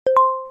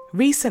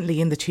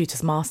Recently in the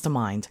Tutors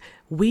Mastermind,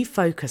 we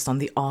focused on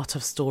the art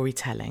of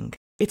storytelling.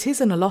 It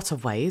is in a lot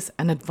of ways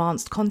an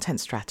advanced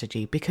content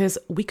strategy because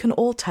we can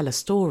all tell a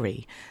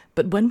story,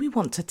 but when we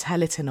want to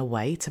tell it in a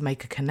way to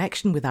make a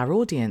connection with our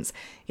audience,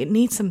 it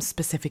needs some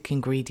specific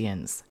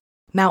ingredients.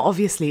 Now,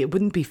 obviously, it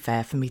wouldn't be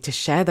fair for me to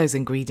share those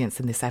ingredients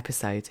in this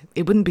episode.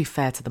 It wouldn't be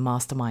fair to the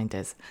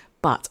masterminders.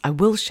 But I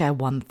will share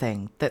one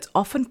thing that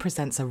often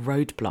presents a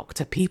roadblock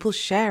to people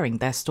sharing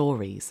their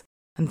stories.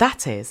 And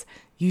that is,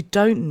 you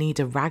don't need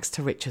a rags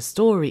to riches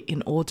story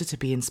in order to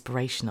be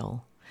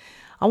inspirational.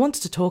 I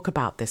wanted to talk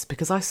about this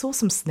because I saw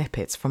some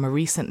snippets from a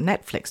recent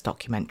Netflix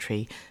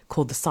documentary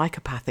called The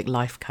Psychopathic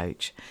Life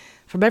Coach.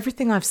 From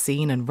everything I've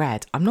seen and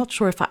read, I'm not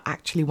sure if I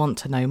actually want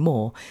to know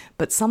more,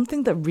 but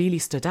something that really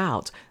stood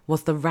out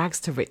was the rags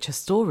to riches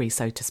story,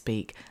 so to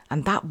speak,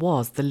 and that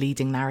was the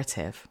leading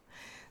narrative.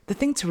 The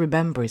thing to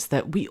remember is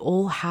that we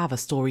all have a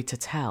story to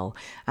tell,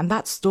 and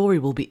that story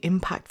will be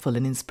impactful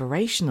and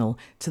inspirational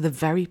to the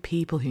very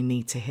people who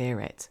need to hear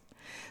it.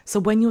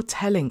 So when you're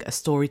telling a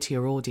story to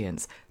your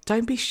audience,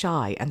 don't be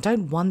shy and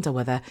don't wonder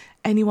whether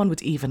anyone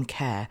would even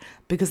care,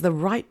 because the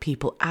right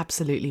people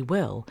absolutely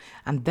will,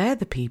 and they're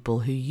the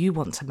people who you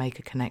want to make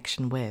a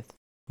connection with.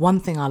 One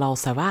thing I'll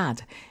also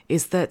add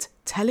is that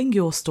telling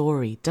your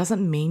story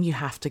doesn't mean you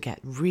have to get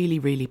really,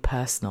 really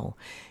personal.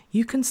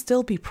 You can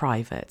still be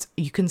private,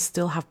 you can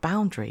still have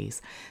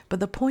boundaries, but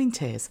the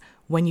point is,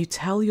 when you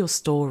tell your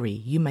story,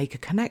 you make a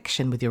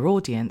connection with your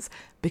audience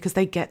because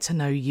they get to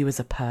know you as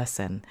a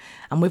person.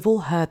 And we've all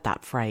heard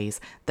that phrase,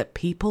 that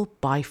people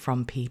buy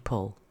from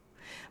people.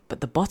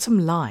 But the bottom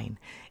line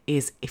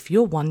is, if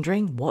you're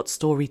wondering what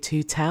story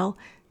to tell,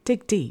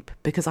 dig deep,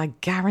 because I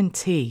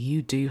guarantee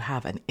you do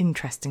have an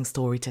interesting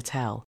story to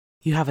tell.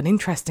 You have an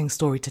interesting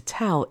story to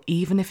tell,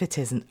 even if it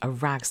isn't a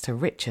rags to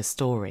riches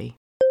story.